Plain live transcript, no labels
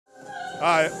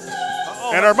right.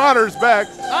 And our monitor's back.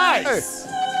 Nice.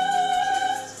 Hey.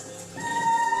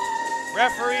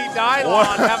 Referee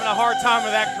Dylon having a hard time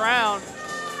with that crown.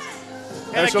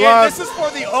 And again, this is for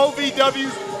the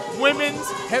OVW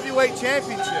Women's Heavyweight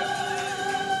Championship.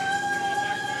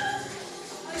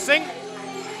 Sing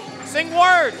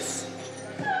words.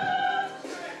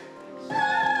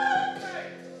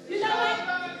 You know what?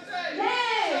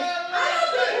 Hey, I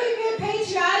don't think we've been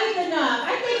patriotic enough.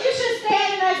 I think you should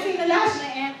stand and I sing the national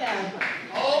anthem.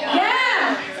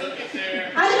 Yeah.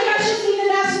 I think I should sing the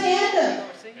national anthem.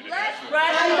 I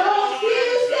don't see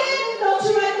you stand. Don't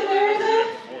you like America?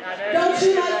 Don't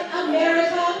you like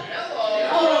America?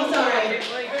 Oh, I'm sorry.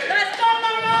 Let's go,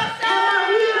 Rosa!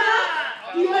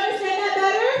 Do you understand that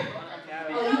better?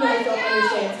 Oh, you guys don't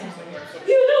understand.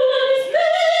 You don't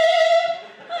understand.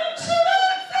 I'm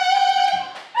Shaloncé.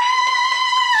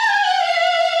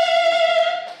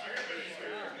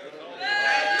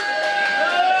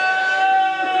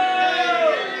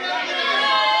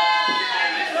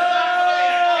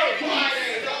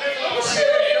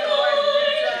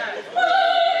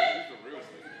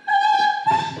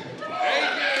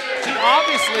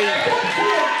 Obviously,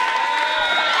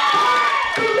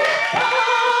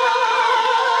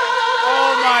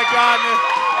 oh my goodness.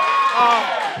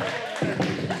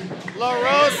 La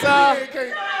Rosa,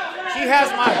 she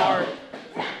has my heart.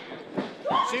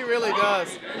 She really does.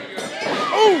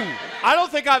 Ooh, I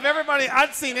don't think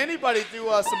I'd seen anybody do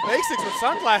some basics with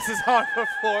sunglasses on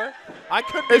before. I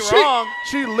could be wrong.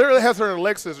 She literally has her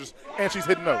leg scissors, and she's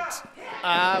hitting notes.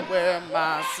 I wear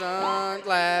my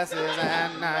sunglasses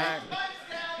at night.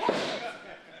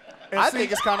 And I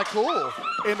think it's kind of cool.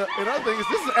 And other thing is,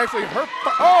 this is actually her.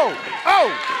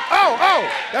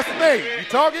 That's the thing. You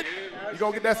talking, you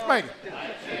gonna get that spanking.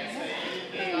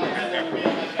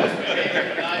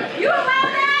 You allow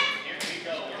that?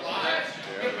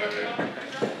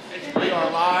 We are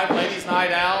live, ladies'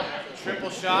 night out, triple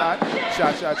shot.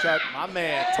 Shot. My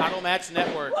man, Title Match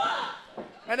Network.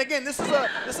 And again, this is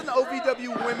an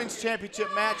OVW Women's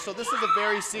Championship match, so this is a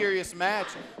very serious match.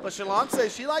 But Shaloncé,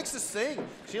 she likes to sing.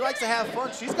 She likes to have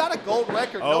fun. She's got a gold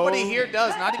record. Nobody here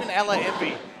does. Not even Ella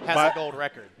Envy has a gold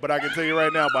record. But I can tell you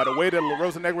right now, by the way that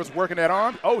Rosa Negra was working that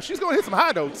arm, she's going to hit some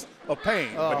high notes of pain.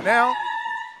 But now,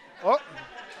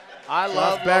 I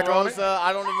love Rosa.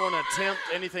 I don't even want to attempt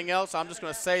anything else. I'm just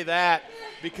going to say that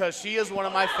because she is one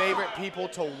of my favorite people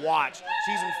to watch.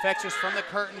 She's infectious from the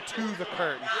curtain to the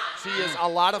curtain. She is a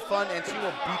lot of fun, and she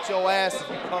will beat your ass if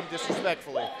you come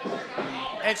disrespectfully.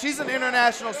 And she's an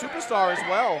international superstar as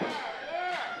well.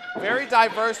 Very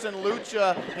diverse in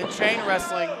lucha and chain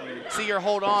wrestling. See her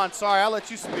hold on. Sorry, I'll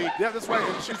let you speak. Yeah, that's right.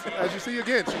 And as you see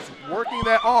again, she's working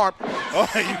that arm.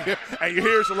 And you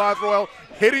hear Shaloncé Royal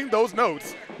hitting those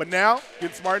notes. But now,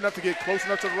 getting smart enough to get close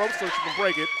enough to the rope so she can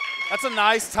break it. That's a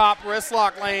nice top wrist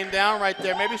lock laying down right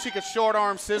there. Maybe she could short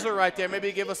arm scissor right there.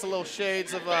 Maybe give us a little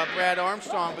shades of Brad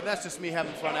Armstrong, but that's just me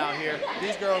having fun out here.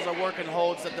 These girls are working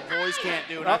holds that the boys can't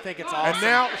do, and I think it's awesome. And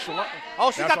now, she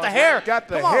got the hair. Got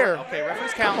the hair. Okay,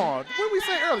 referee's counting. Come on. What did we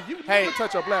say earlier? You can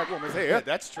touch a black woman's hair. Yeah,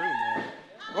 that's true, man.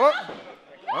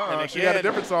 She got a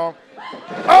different song.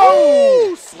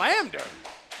 Oh! Slammed her.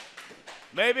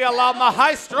 Maybe I love my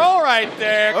high stroll right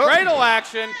there. Cradle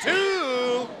action,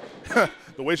 2.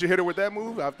 The way she hit her with that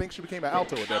move, I think she became an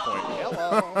alto at that point.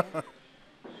 Hello.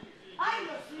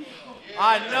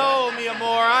 I know, mi amor,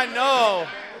 I know.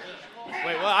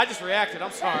 Wait, well, I just reacted.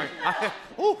 I'm sorry. I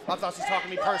thought she was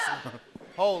talking to me personally.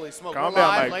 Holy smoke. Calm We're down,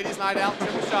 live, Mike. Ladies' night out,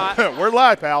 triple shot. We're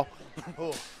live, pal.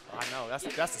 Ooh, I know. That's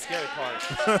the scary part.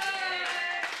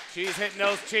 She's hitting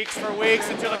those cheeks for weeks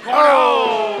into the corner.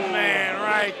 Oh, man,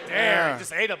 right there. Yeah.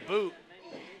 Just ate a boot.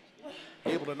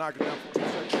 Able to knock it down for 2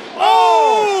 seconds.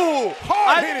 Oh!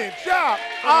 Hard-hitting job.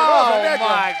 Oh,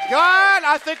 my God.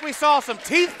 I think we saw some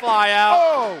teeth fly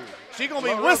out. She's going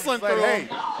to be whistling through them.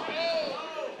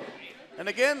 And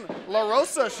again, La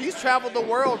Rosa, she's traveled the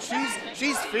world.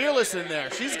 She's fearless in there.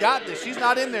 She's got this. She's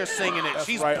not in there singing it.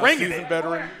 She's bringing it.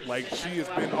 Veteran, like she has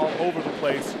been all over the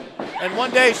place. And one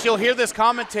day she'll hear this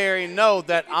commentary and know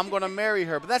that I'm going to marry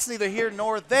her. But that's neither here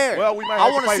nor there. Well, we might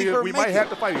have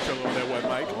to fight each other on that one,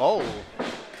 Mike. Oh,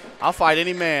 I'll fight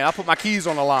any man. I'll put my keys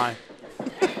on the line.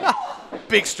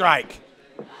 Big strike.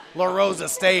 La Rosa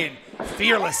staying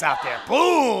fearless out there.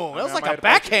 Boom! That was like a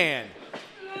backhand.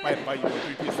 Might fight you with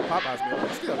 3 pieces of Popeye's meal,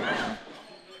 but still.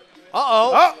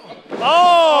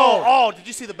 Oh, did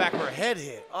you see the back of her head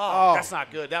hit? Oh, that's not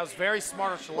good. That was very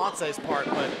smart on Shaloncé's part,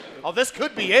 but this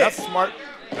could be it. That's smart.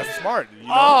 That's smart. You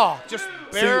know? Just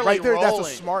barely right there, rolling. that's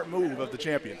a smart move of the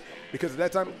champion. Because at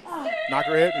that time, knock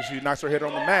her head, and she knocks her head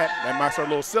on the mat. That makes her a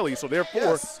little silly. So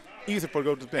therefore, easy for her to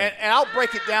go to the pin. And I'll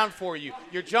break it down for you.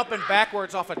 You're jumping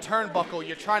backwards off a turnbuckle.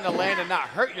 You're trying to land and not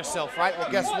hurt yourself, right?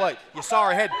 Well, guess what? You saw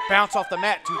her head bounce off the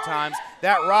mat 2 times.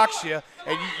 That rocks you,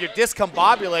 and you're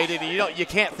discombobulated, and you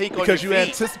can't think on your because feet. you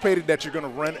anticipated that you're going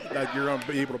to run, that you're going to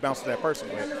be able to bounce to that person.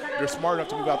 But you're smart enough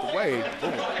to move out the way.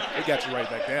 Boom, they got you right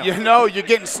back down. You know, you're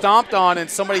getting stomped on, and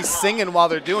somebody's singing while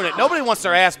they're doing it. Nobody wants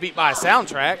their ass beat by a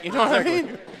soundtrack. You know what I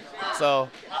mean? So.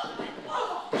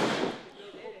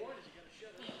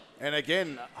 And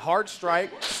again, hard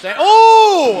strike.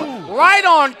 Oh! Right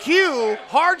on cue.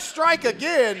 Hard strike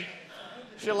again.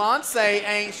 Shaloncé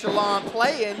ain't Shalon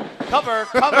playing. Cover,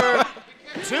 cover.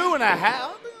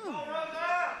 2.5.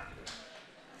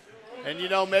 And you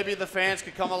know, maybe the fans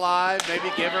could come alive.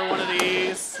 Maybe give her one of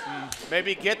these.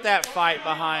 Maybe get that fight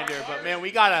behind her. But man,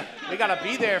 we gotta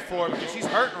be there for her because she's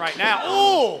hurting right now.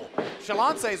 Ooh!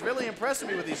 Shaloncé's really impressing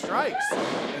me with these strikes.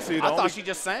 I thought she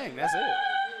just sang. That's it.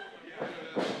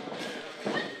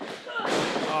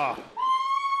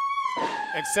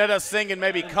 Instead of singing,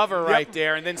 maybe cover right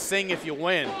there and then sing if you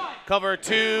win. Cover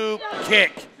 2,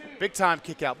 kick. Big time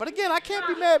kick out. But again, I can't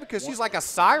be mad because she's like a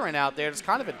siren out there. It's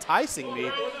kind of enticing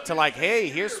me to like, hey,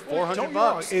 here's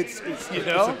 $400. It's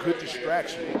a good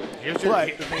distraction.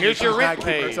 Here's your rent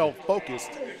paid. Keep herself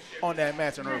focused on that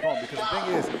match and her opponent. Because the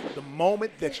thing is, the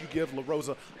moment that you give La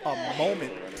Rosa a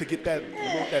moment to get that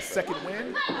second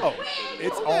win,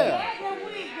 it's on.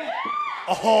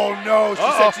 Oh, no. She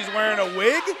said she's wearing a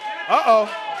wig?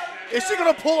 Is she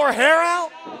going to pull her hair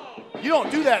out? You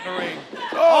don't do that in the ring.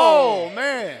 Oh,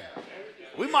 man.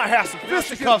 We might have some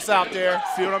fisticuffs out there.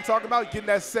 See what I'm talking about? Getting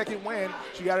that second win.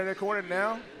 She got in that corner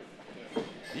now.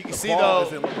 You can see, though,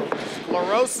 La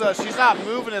Rosa, she's not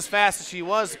moving as fast as she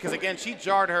was because, again, she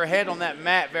jarred her head on that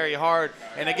mat very hard.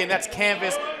 And, again, that's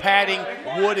canvas, padding,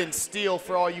 wood, and steel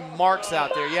for all you marks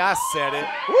out there. Yeah, I said it.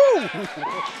 Woo!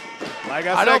 Like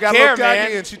I said, got a little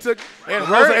cocky, and she took.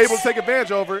 Rosa able to take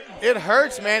advantage over it. It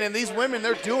hurts, man. And these women,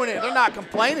 they're doing it. They're not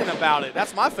complaining about it.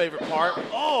 That's my favorite part.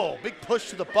 Oh, big push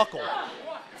to the buckle,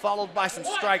 followed by some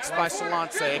strikes by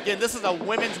Shaloncé. Again, this is a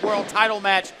women's world title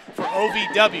match for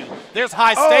OVW. There's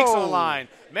high stakes on the line.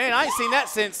 Man, I ain't seen that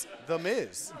since The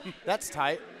Miz. That's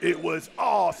tight. It was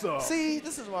awesome. See,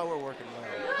 this is why we're working well.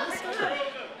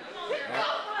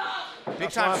 Big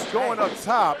time going up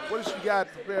top. What does she got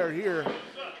prepared here?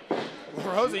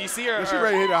 Rosa, you see her. She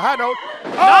ready to hit a high note.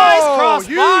 Nice cross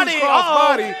body.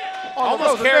 Cross body.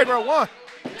 Almost carried her. 1,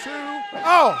 2.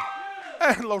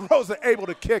 And La Rosa able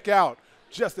to kick out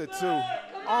just at 2.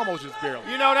 Almost just barely.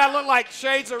 You know, that looked like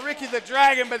shades of Ricky the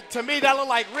Dragon, but to me that looked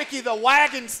like Ricky the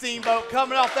Wagon Steamboat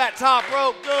coming off that top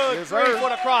rope. Good grief,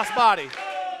 what a crossbody.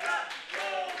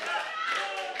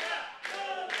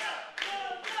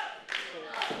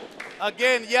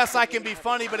 Again, yes, I can be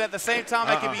funny, but at the same time,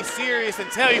 I can be serious and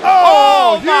tell you,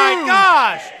 oh my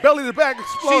gosh. Belly to back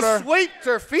exploder. She swept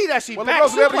her feet as she back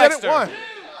suplexed her.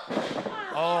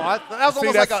 Oh, that was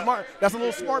almost like smart. That's a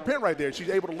little smart pin right there. She's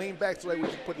able to lean back so that we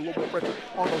can put a little bit of pressure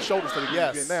on those shoulders so they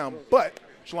can get down. But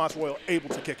Shaloncé Royal able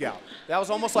to kick out. That was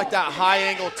almost like that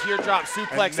high-angle teardrop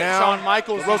suplex that Shawn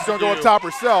Michaels Rosa's going to go on top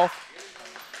herself.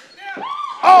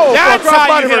 That's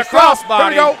how you hit a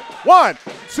crossbody. Here we go. 1,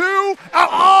 2, out.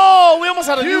 Oh, we almost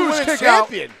had a new women's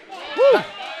champion.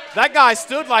 That guy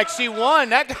stood like she won.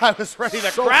 That guy was ready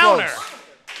to crown her.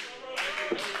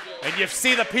 And you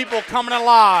see the people coming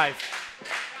alive.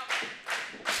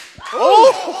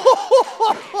 Oh!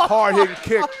 Hard-hitting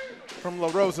kick from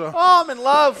La Rosa. Oh, I'm in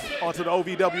love. Onto the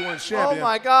OVW Women's Champion. Oh,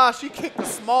 my gosh. She kicked the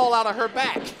small out of her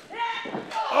back.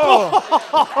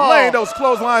 Oh, laying those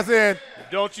clotheslines in.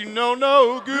 Don't you know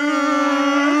no good?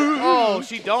 Oh,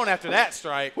 she don't after that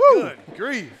strike. Woo. Good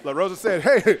grief. La Rosa said,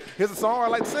 hey, here's a song I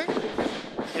like to sing.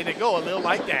 And it go a little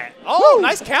like that. Oh,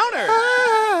 nice counter.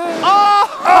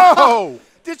 Oh!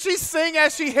 Did she sing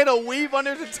as she hit a weave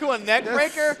under to a neck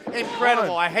breaker?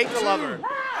 Incredible. I hate to love her.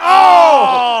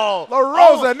 Oh! La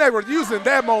Rosa Negra using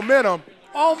that momentum.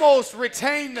 Almost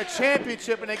retained the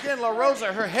championship. And again, La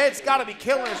Rosa, her head's got to be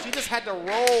killing her. She just had to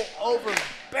roll over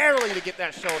barely to get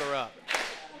that shoulder up.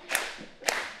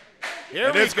 Here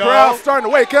we go. This crowd's starting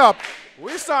to wake up.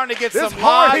 We're starting to get some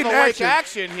live awake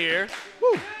action here.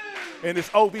 Woo. In this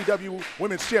OVW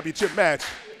Women's Championship match.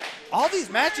 All these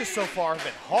matches so far have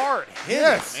been hard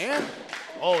hitting, man.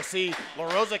 Oh, see,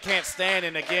 La Rosa can't stand,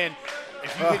 and again,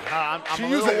 if you I'm a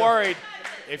little worried.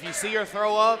 If you see her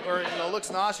throw up or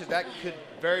looks nauseous, that could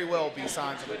very well be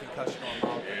signs of a concussion or a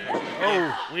mild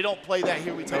concussion. We don't play that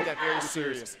here. We take that very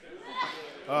serious.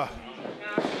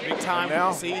 Big time.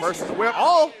 Now, see, versus the whip.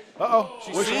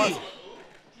 She see.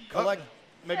 Collect,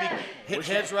 maybe hit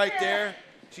heads right there.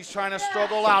 She's trying to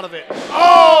struggle out of it.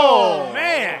 Oh,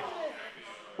 man.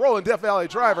 rolling Death Valley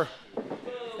driver.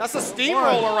 That's a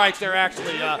steamroller right there,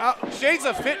 actually. Shades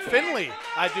of Fit Finley,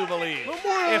 I do believe,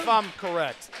 if I'm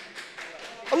correct.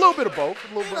 A little bit of both.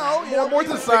 A little bit more to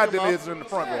the side than it is in the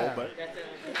front row, but.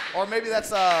 Or maybe that's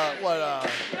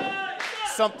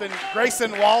something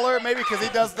Grayson Waller, maybe because he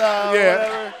does the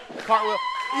whatever, cartwheel.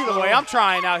 Either way, I'm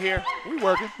trying out here. We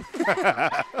working.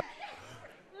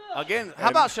 Again, how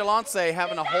about Shaloncé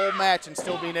having a whole match and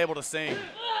still being able to sing?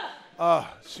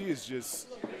 She is just.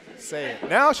 Say it.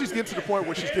 Now she's getting to the point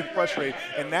where she's getting frustrated,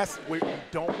 and that's where you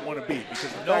don't want to be.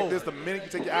 Because the fact is, the minute you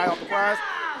take your eye off the prize,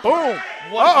 boom.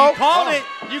 You called it.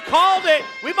 You called it.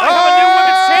 We might have a new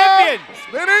women's champion.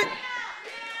 Spinning.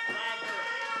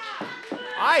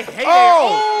 I hate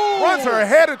it. Runs her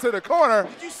head into the corner.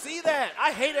 Did you see that?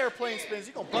 I hate airplane spins.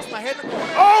 You're going to bust my head in the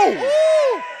corner.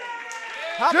 Oh!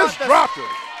 How just dropped her.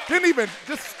 Didn't even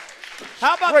just.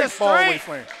 How about the straight?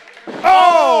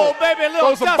 Oh, baby, a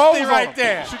little dusty right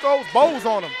there. She throws bows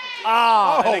on him.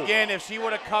 And again, if she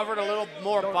would have covered a little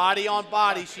more body on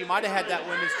body, she might have had that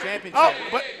women's championship.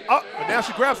 But now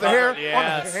she grabs the hair, on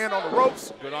the hand on the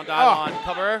ropes. Good on Dylon.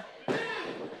 Cover her.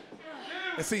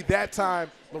 And see, that time,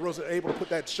 La Rosa able to put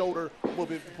that shoulder, a little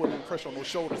bit, putting pressure on those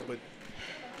shoulders, but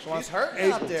she's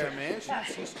hurting out there, man.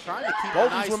 She's trying to keep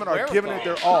both these women are giving it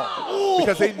their all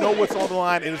because they know what's on the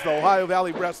line. It is the Ohio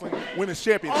Valley Wrestling Women's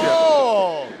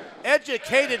Championship.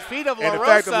 Educated feet of La Rosa. And the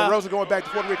fact that La Rosa going back to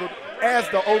Puerto Rico as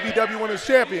the OVW Women's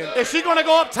Champion. Is she going to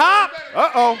go up top?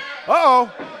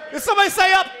 Did somebody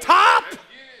say up top?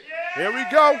 Here we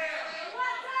go.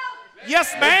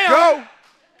 Yes, ma'am. Go.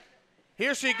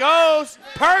 Here she goes.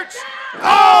 Perch.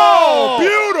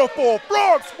 Beautiful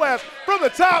frog splash from the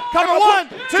top. Cover 1,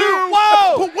 2,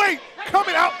 whoa. But wait,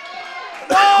 coming out.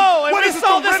 Whoa, and we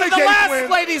saw this in the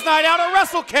last ladies' night out at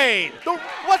WrestleCade.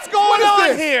 What's going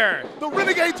on here? The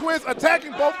Renegade Twins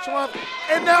attacking both Shaloncé,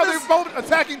 and now they're both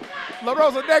attacking La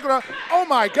Rosa Negra. Oh,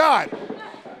 my God.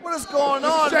 What is going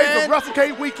on, man? The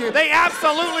WrestleCade weekend. They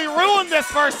absolutely ruined this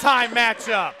first-time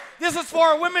matchup. This is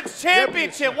for a women's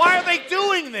championship. Why are they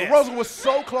doing this? La Rosa was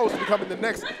so close to becoming the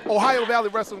next Ohio Valley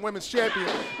Wrestling Women's Champion,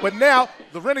 but now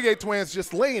the Renegade Twins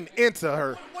just laying into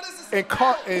her and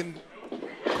causing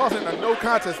a no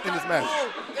contest in this match.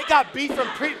 They got beat from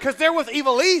because they're with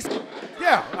Evil East.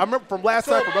 Yeah, I remember from last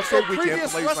night from WrestleCade weekend,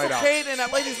 previous WrestleCade and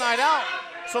that ladies' night out.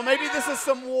 So maybe this is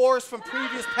some wars from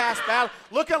previous past battles.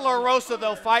 Look at La Rosa,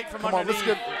 though, fight from underneath.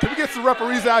 Can we get some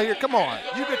referees out here? Come on.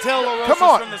 You can tell La Rosa's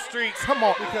from the streets. Come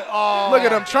on. Look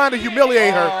at him trying to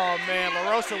humiliate her. Oh, man,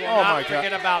 La Rosa will not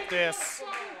forget about this.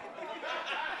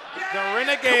 The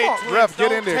Renegade Twins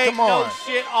don't take no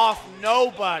shit off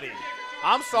nobody.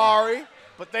 I'm sorry,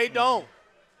 but they don't.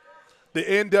 The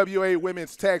NWA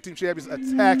Women's Tag Team Champions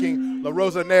attacking La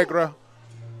Rosa Negra.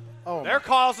 They're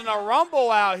causing a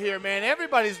rumble out here, man.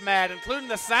 Everybody's mad, including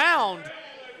the sound.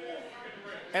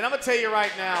 And I'm going to tell you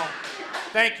right now,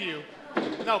 thank you.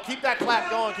 No, keep that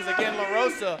clap going because, again, La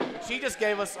Rosa, she just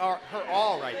gave us her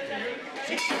all right there.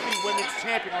 She should be women's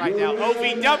champion right now,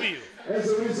 OVW. As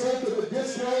a result of the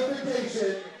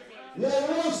disqualification, La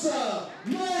Rosa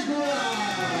Negra.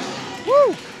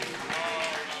 Woo!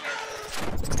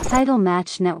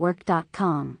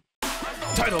 TitleMatchNetwork.com.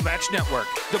 Title Match Network,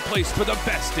 the place for the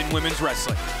best in women's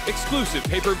wrestling. Exclusive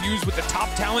pay-per-views with the top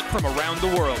talent from around the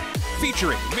world.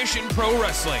 Featuring Mission Pro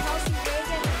Wrestling.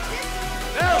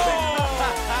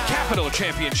 Capital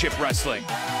Championship Wrestling.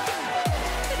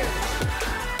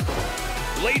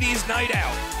 Ladies Night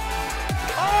Out.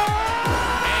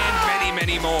 And many,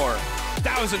 many more.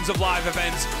 Thousands of live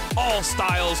events, all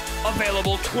styles,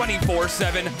 available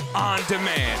 24/7 on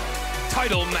demand.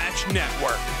 Title Match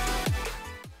Network.